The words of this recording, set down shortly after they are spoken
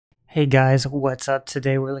Hey guys, what's up?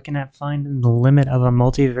 Today we're looking at finding the limit of a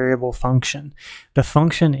multivariable function. The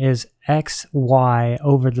function is xy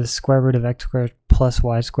over the square root of x squared plus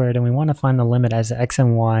y squared, and we want to find the limit as x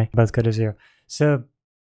and y both go to 0. So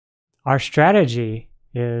our strategy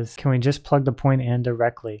is, can we just plug the point in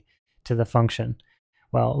directly to the function?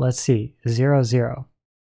 Well, let's see, 0, 0.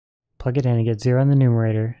 Plug it in and get 0 in the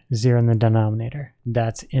numerator, 0 in the denominator.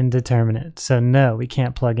 That's indeterminate. So no, we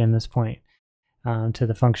can't plug in this point to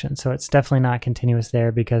the function. So it's definitely not continuous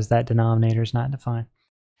there because that denominator is not defined.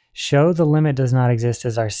 Show the limit does not exist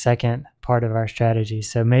is our second part of our strategy.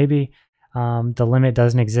 So maybe the limit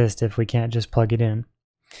doesn't exist if we can't just plug it in.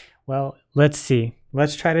 Well, let's see.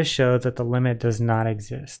 Let's try to show that the limit does not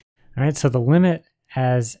exist. All right, so the limit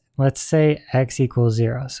as, let's say x equals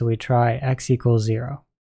 0. So we try x equals 0.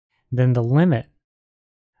 Then the limit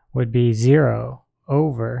would be 0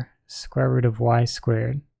 over square root of y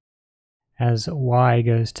squared as y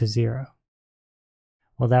goes to 0.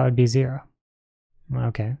 Well, that would be 0.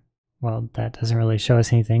 Okay, well, that doesn't really show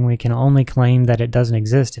us anything. We can only claim that it doesn't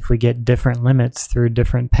exist if we get different limits through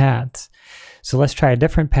different paths. So let's try a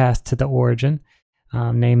different path to the origin.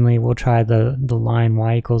 Namely, we'll try the line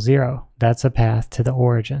y equals 0. That's a path to the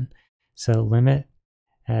origin. So limit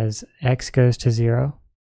as x goes to 0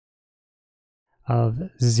 of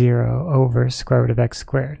 0 over square root of x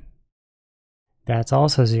squared. That's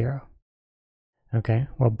also 0. Okay,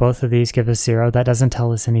 well, both of these give us 0. That doesn't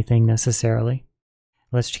tell us anything necessarily.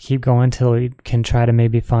 Let's keep going until we can try to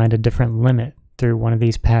maybe find a different limit through one of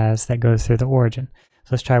these paths that goes through the origin. So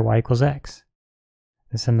let's try y equals x.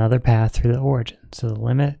 It's another path through the origin. So the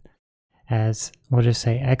limit as, we'll just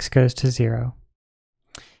say x goes to 0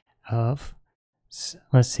 of,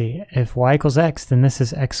 let's see, if y equals x, then this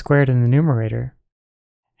is x squared in the numerator.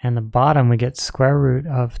 And the bottom we get square root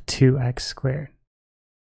of 2x squared.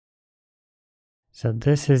 So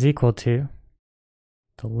this is equal to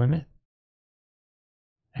the limit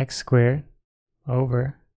x squared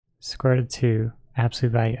over square root of 2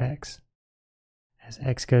 absolute value x as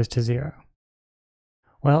x goes to 0.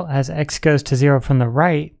 Well, as x goes to 0 from the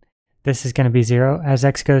right, this is going to be 0. As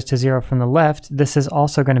x goes to 0 from the left, this is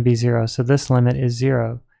also going to be 0. So this limit is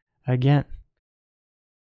 0 again.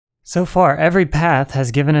 So far, every path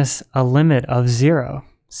has given us a limit of 0.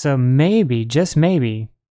 So maybe, just maybe,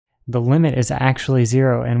 the limit is actually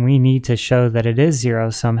 0 and we need to show that it is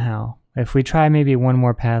 0 somehow. If we try maybe one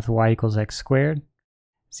more path, y equals x squared,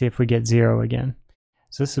 see if we get 0 again.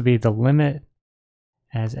 So this would be the limit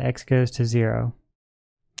as x goes to 0.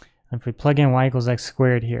 If we plug in y equals x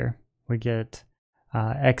squared here, we get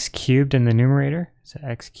x cubed in the numerator, so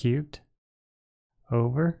x cubed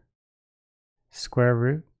over square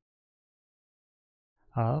root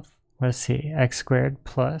of, let's see, x squared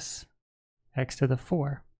plus x to the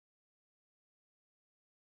 4.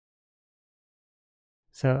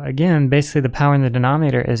 So again, basically the power in the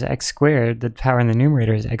denominator is x squared, the power in the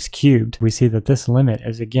numerator is x cubed. We see that this limit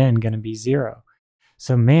is again going to be 0.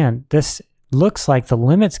 So man, this looks like the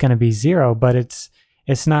limit's going to be 0, but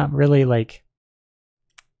it's not really like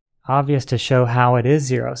obvious to show how it is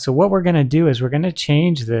 0. So what we're going to do is we're going to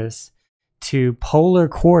change this to polar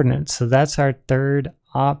coordinates. So that's our third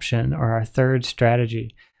option, or our third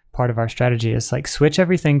strategy. Part of our strategy is like switch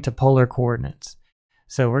everything to polar coordinates.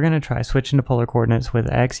 So we're going to try switching to polar coordinates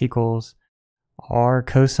with x equals r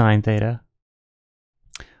cosine theta,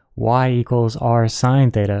 y equals r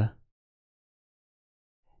sine theta,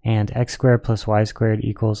 and x squared plus y squared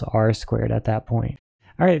equals r squared at that point.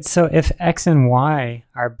 All right, so if x and y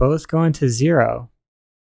are both going to 0,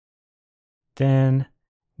 then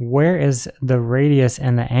where is the radius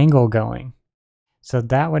and the angle going? So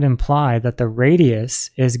that would imply that the radius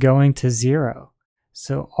is going to 0.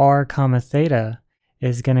 So r comma theta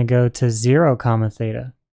is going to go to 0 comma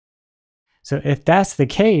theta. So if that's the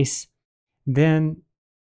case, then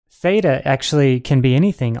theta actually can be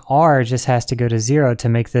anything. R just has to go to 0 to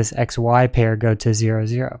make this xy pair go to 0,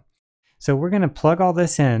 0. So we're going to plug all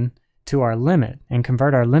this in to our limit and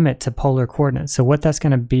convert our limit to polar coordinates. So what that's going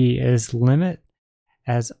to be is limit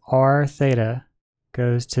as r theta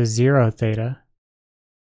goes to 0 theta,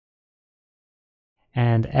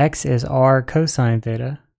 and x is r cosine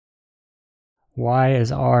theta, y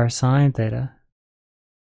is r sine theta,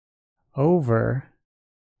 over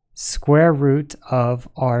square root of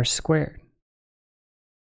r squared.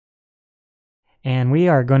 And we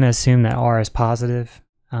are going to assume that r is positive,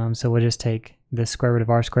 so we'll just take the square root of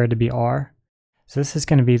r squared to be r. So this is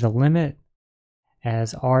going to be the limit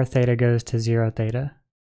as r theta goes to 0 theta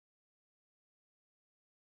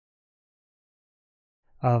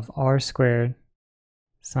of r squared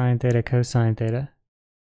sine theta cosine theta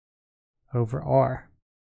over r.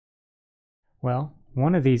 Well,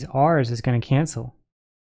 one of these r's is going to cancel.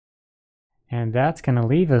 And that's going to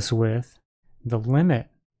leave us with the limit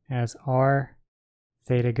as r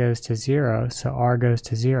theta goes to 0, so r goes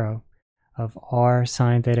to 0, of r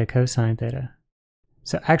sine theta cosine theta.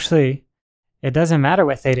 So actually, it doesn't matter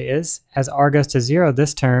what theta is. As r goes to 0,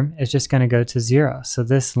 this term is just going to go to 0. So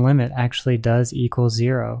this limit actually does equal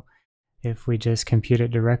 0 if we just compute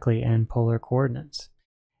it directly in polar coordinates.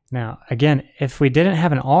 Now, again, if we didn't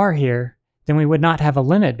have an r here, then we would not have a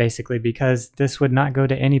limit, basically, because this would not go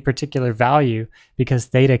to any particular value, because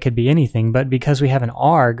theta could be anything. But because we have an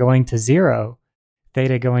r going to 0,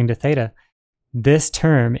 theta going to theta, this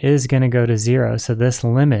term is going to go to 0. So this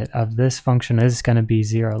limit of this function is going to be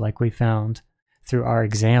 0, like we found through our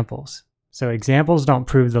examples. So examples don't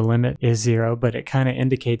prove the limit is 0, but it kind of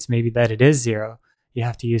indicates maybe that it is 0. You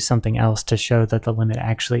have to use something else to show that the limit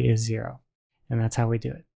actually is 0. And that's how we do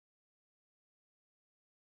it.